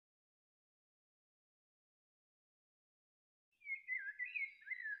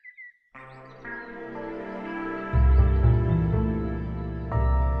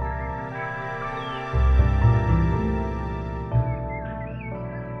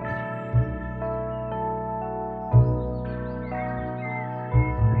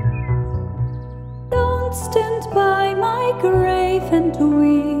Don't stand by my grave and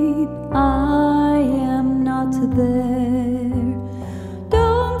weep, I am not there.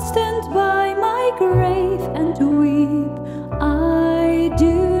 Don't stand by my grave and weep, I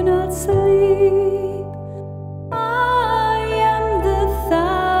do not sleep. I am the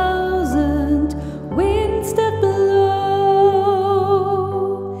thousand winds that blow.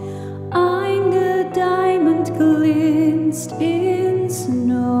 I'm the diamond cleansed in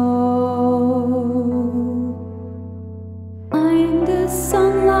snow. I'm the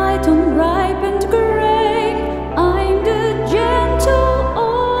sunlight on ripened grain. I'm the gentle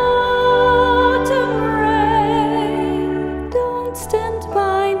autumn rain. Don't stand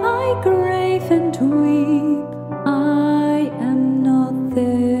by my grave and weep, I am not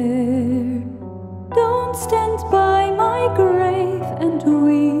there. Don't stand by my grave and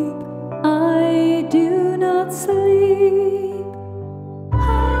weep, I do not sleep.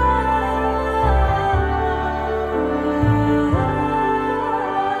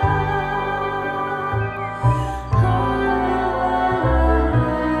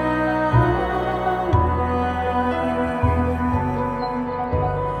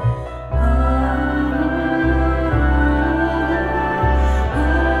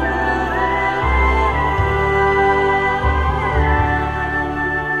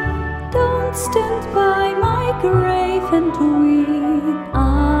 Don't stand by my grave and weep,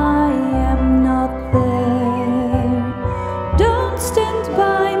 I am not there. Don't stand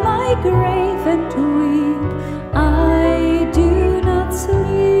by my grave and weep, I do not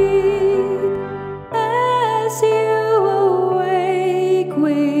sleep. As you awake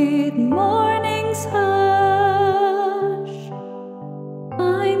with morning's hush,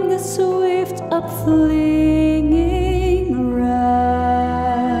 I'm the swift upflinging rush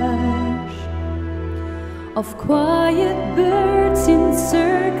of quiet birds in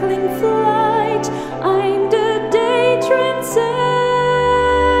circling flight. I'm the day transcending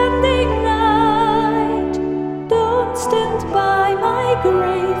night. Don't stand by my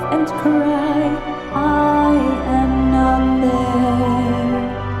grave and cry,